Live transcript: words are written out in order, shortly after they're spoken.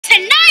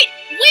Tonight,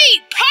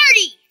 we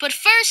party! But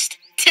first,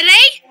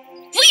 today,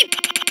 we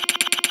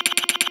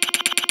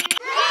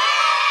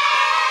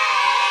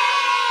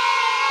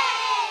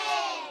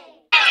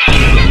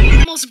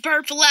almost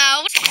burp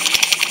loud.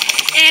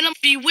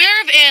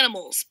 Beware of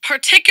animals,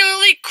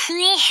 particularly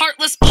cruel,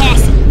 heartless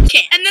possum.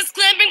 Okay. And this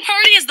glamping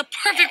party is the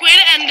perfect way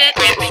to end it.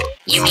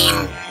 You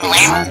mean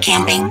glamour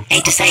camping?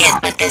 Hate to say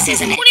it, but this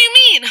isn't it. What do you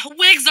mean?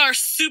 Wigs are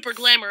super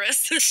glamorous.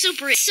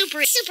 Super. Outdoor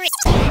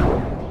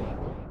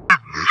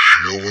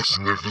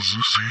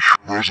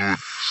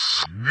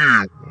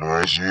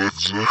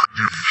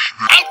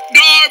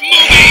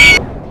movie!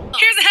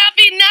 Here's a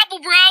happy apple,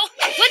 bro.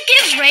 What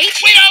gives,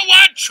 Rach? We don't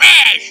want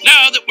trash!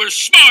 Now that we're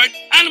smart,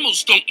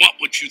 animals don't want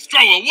what you throw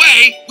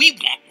away. We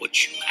want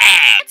what you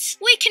have.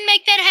 We can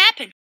make that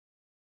happen.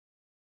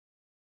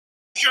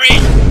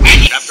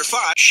 Chapter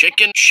 5.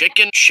 Chicken,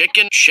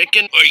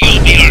 or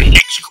you'll be our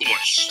next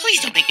course.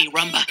 Please don't make me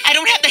rumba. I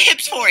don't have the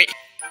hips for it.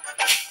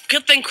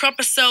 Good thing Krupp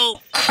is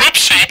so...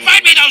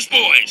 Find me those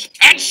boys!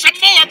 And some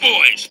more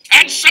boys!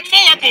 And some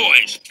more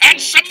boys! And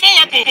some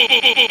more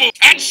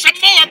and some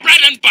more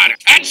bread and butter!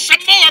 And some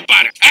more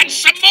butter! And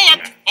some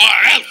more...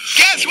 Or else...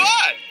 Guess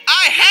what?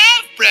 I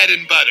have bread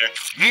and butter.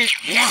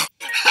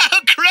 How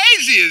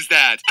crazy is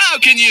that? How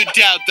can you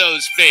doubt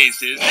those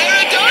faces?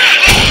 They're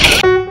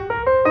adorable!